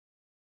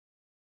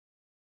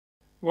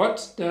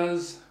What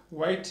does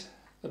weight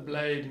the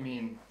blade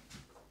mean?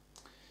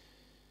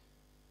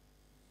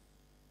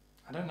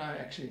 I don't know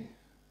actually.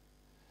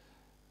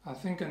 I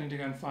think I need to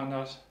go and find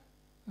out.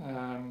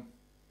 I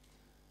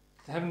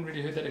haven't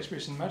really heard that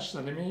expression much,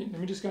 so let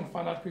me just go and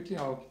find out quickly.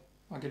 I'll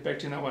get back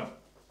to you on that one.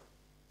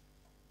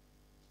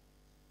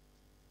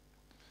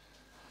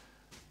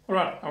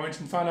 Alright, I went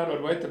and found out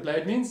what weight the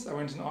blade means. I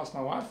went and asked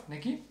my wife,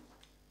 Nikki.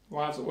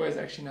 Wives always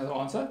actually know the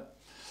answer.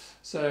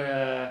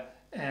 So,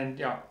 and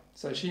yeah,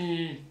 so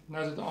she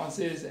knows what the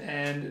answer is,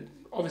 and it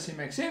obviously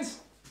makes sense.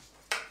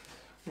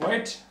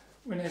 Weight,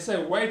 when they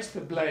say weight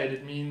the blade,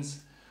 it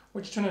means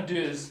what you're trying to do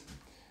is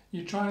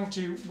you're trying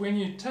to, when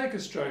you take a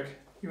stroke,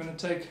 you want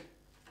to take,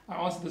 I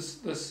answered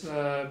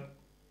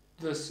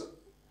this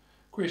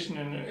question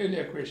in an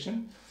earlier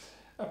question,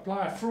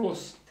 apply a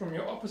force from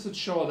your opposite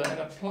shoulder and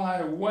apply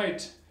a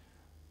weight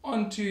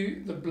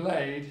onto the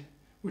blade,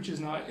 which is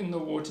now in the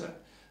water.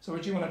 So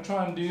what you want to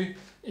try and do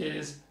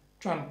is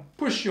try and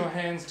push your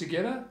hands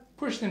together,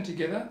 push them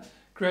together,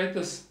 create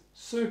this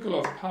circle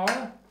of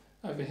power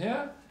over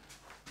here.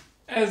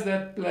 As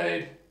that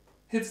blade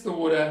hits the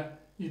water,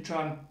 you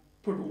try and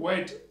put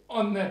weight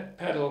on that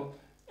paddle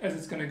as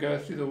it's going to go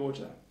through the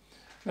water.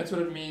 That's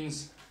what it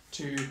means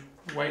to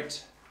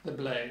weight the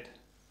blade.